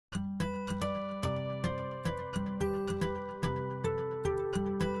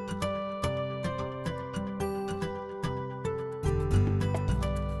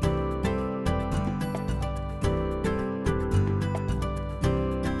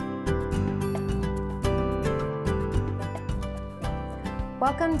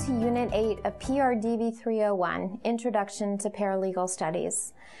Welcome to Unit 8 of PRDV 301, Introduction to Paralegal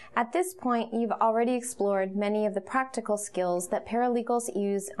Studies. At this point, you've already explored many of the practical skills that paralegals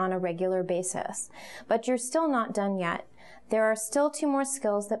use on a regular basis, but you're still not done yet. There are still two more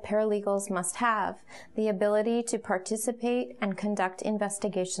skills that paralegals must have: the ability to participate and conduct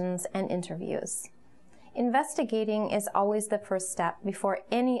investigations and interviews. Investigating is always the first step before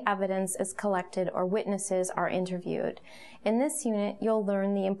any evidence is collected or witnesses are interviewed. In this unit, you'll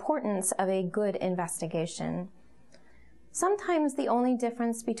learn the importance of a good investigation. Sometimes the only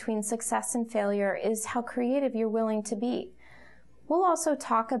difference between success and failure is how creative you're willing to be. We'll also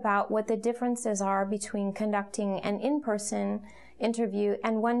talk about what the differences are between conducting an in-person interview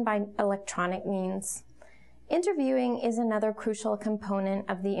and one by electronic means. Interviewing is another crucial component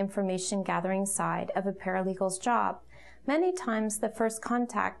of the information gathering side of a paralegal's job. Many times the first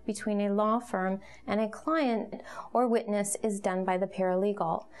contact between a law firm and a client or witness is done by the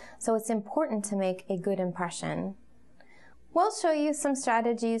paralegal, so it's important to make a good impression. We'll show you some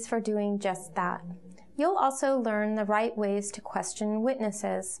strategies for doing just that. You'll also learn the right ways to question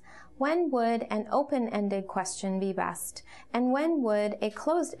witnesses. When would an open-ended question be best? And when would a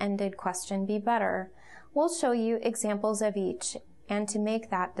closed-ended question be better? We'll show you examples of each and to make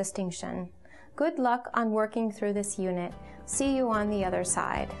that distinction. Good luck on working through this unit. See you on the other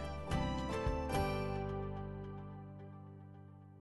side.